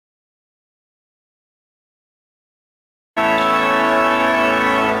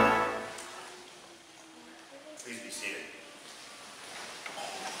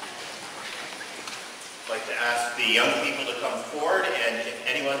ask the young people to come forward, and if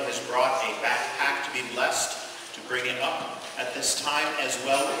anyone has brought a backpack to be blessed, to bring it up at this time as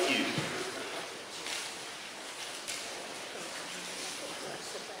well with you.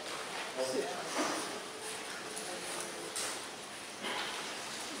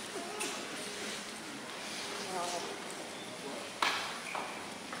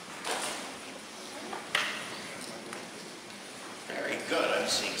 Very good. I'm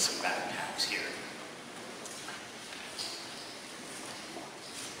seeing some backpacks here.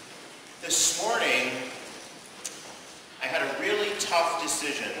 This morning, I had a really tough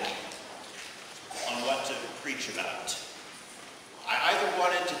decision on what to preach about. I either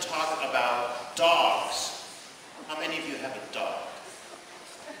wanted to talk about dogs. How many of you have a dog?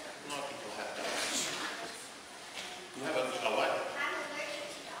 A lot of people have dogs. You have a what? I'm allergic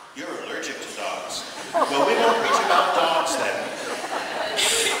to dogs. You're allergic to dogs. Well, we won't preach about dogs then.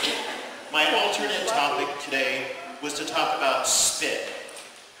 My alternate topic today was to talk about spit.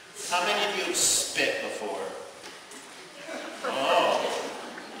 How many of you have spit before? Oh,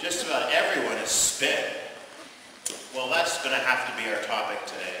 just about everyone has spit. Well, that's going to have to be our topic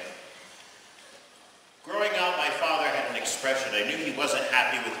today. Growing up, my father had an expression. I knew he wasn't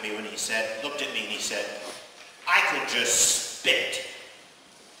happy with me when he looked at me and he said, "I could just spit."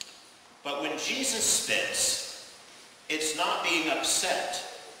 But when Jesus spits, it's not being upset.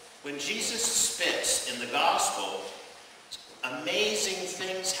 When Jesus spits in the gospel, amazing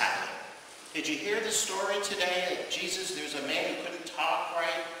things happen. Did you hear the story today? There's a man who couldn't talk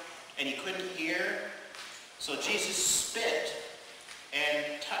right and he couldn't hear. So Jesus spit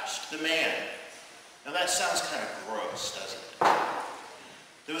and touched the man. Now that sounds kind of gross, doesn't it?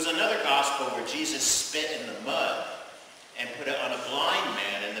 There was another gospel where Jesus spit in the mud and put it on a blind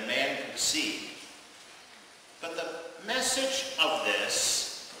man and the man could see. But the message of this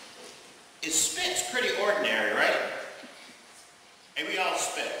is spit's pretty ordinary, right? And we all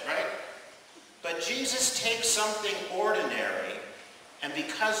spit, right? But Jesus takes something ordinary, and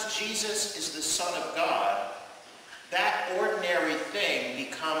because Jesus is the Son of God, that ordinary thing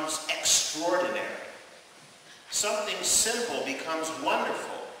becomes extraordinary. Something simple becomes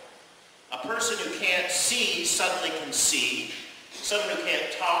wonderful. A person who can't see suddenly can see. Someone who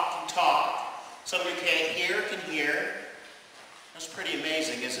can't talk can talk. Someone who can't hear can hear. That's pretty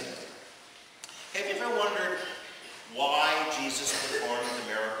amazing, isn't it? Have you ever wondered why Jesus performed the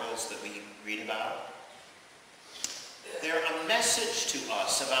miracles that we read about? They're a message to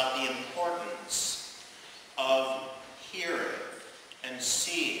us about the importance of hearing and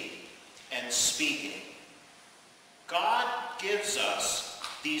seeing and speaking. God gives us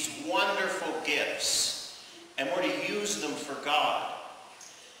these wonderful gifts, and we're to use them for God.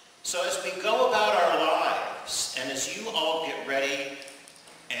 So as we go about our lives, and as you all get ready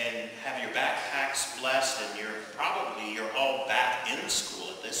and have your backpacks blessed, and you're all back in school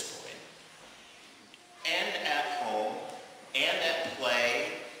at this point, and at home, and at play,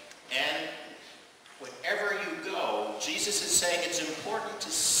 and wherever you go, Jesus is saying it's important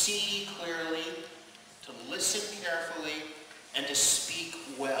to see clearly, to listen carefully, and to speak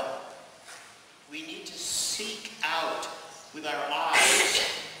well. We need to seek out with our eyes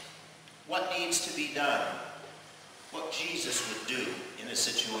what needs to be done, what Jesus would do in a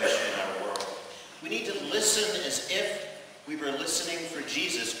situation in our world. We need to listen as if we were listening for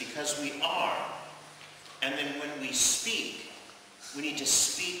Jesus, because we are. And then when we speak, we need to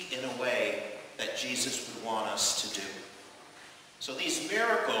speak in a way that Jesus would want us to do. So these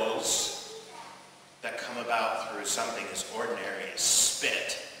miracles that come about through something as ordinary as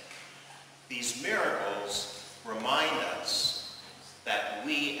spit, these miracles remind us that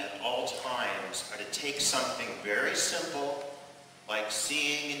we at all times are to take something very simple, like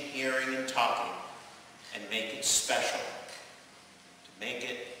seeing and hearing and talking, and make it special, to make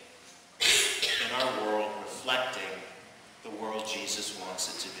it in our world reflecting the world Jesus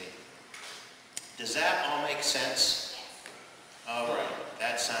wants it to be. Does that all make sense? All right,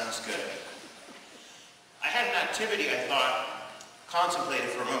 that sounds good. I had an activity contemplated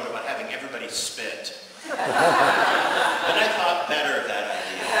for a moment about having everybody spit. But I thought better of that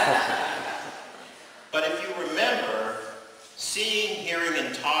idea. But if you remember, seeing, hearing,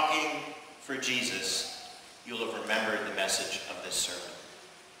 and talking for Jesus, you'll have remembered the message of this sermon.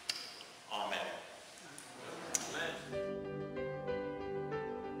 Amen.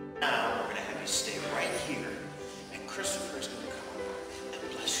 Now we're going to have you stay right here, and Christopher is going to come over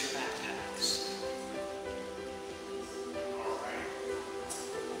and bless your backpacks. All right.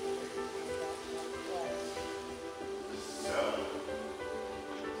 So,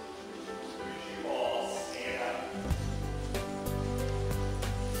 would you all stand up?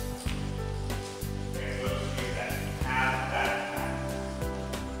 And those of you that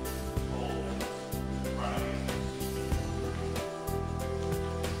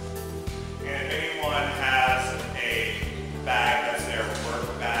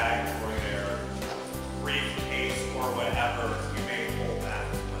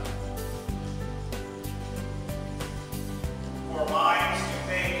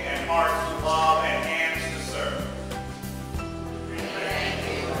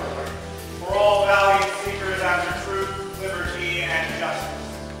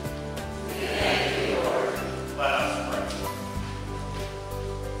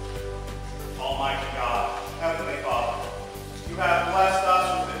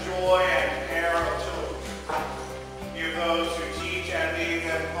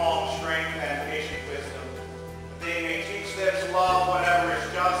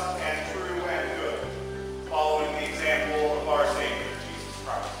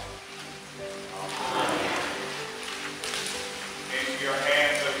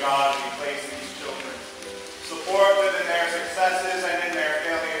successes and in their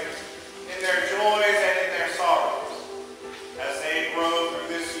failures, in their joys and in their sorrows. As they grow through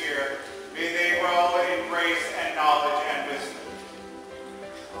this year, may they grow in grace and knowledge and wisdom.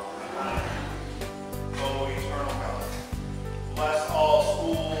 Amen. O eternal God, bless all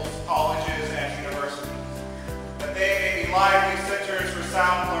schools, colleges, and universities, that they may be lively centers for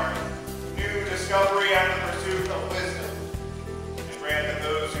sound learning, new discovery, and the pursuit of wisdom. And grant that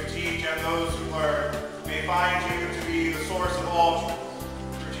those who teach and those who learn may find you to be the source of all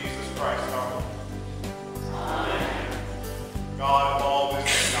truth, through Jesus Christ our Lord. Amen. God of all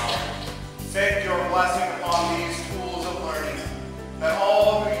wisdom and knowledge, send your blessing upon these schools of learning, that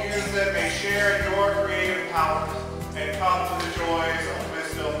all who use them may share in your creative powers and come to the joys of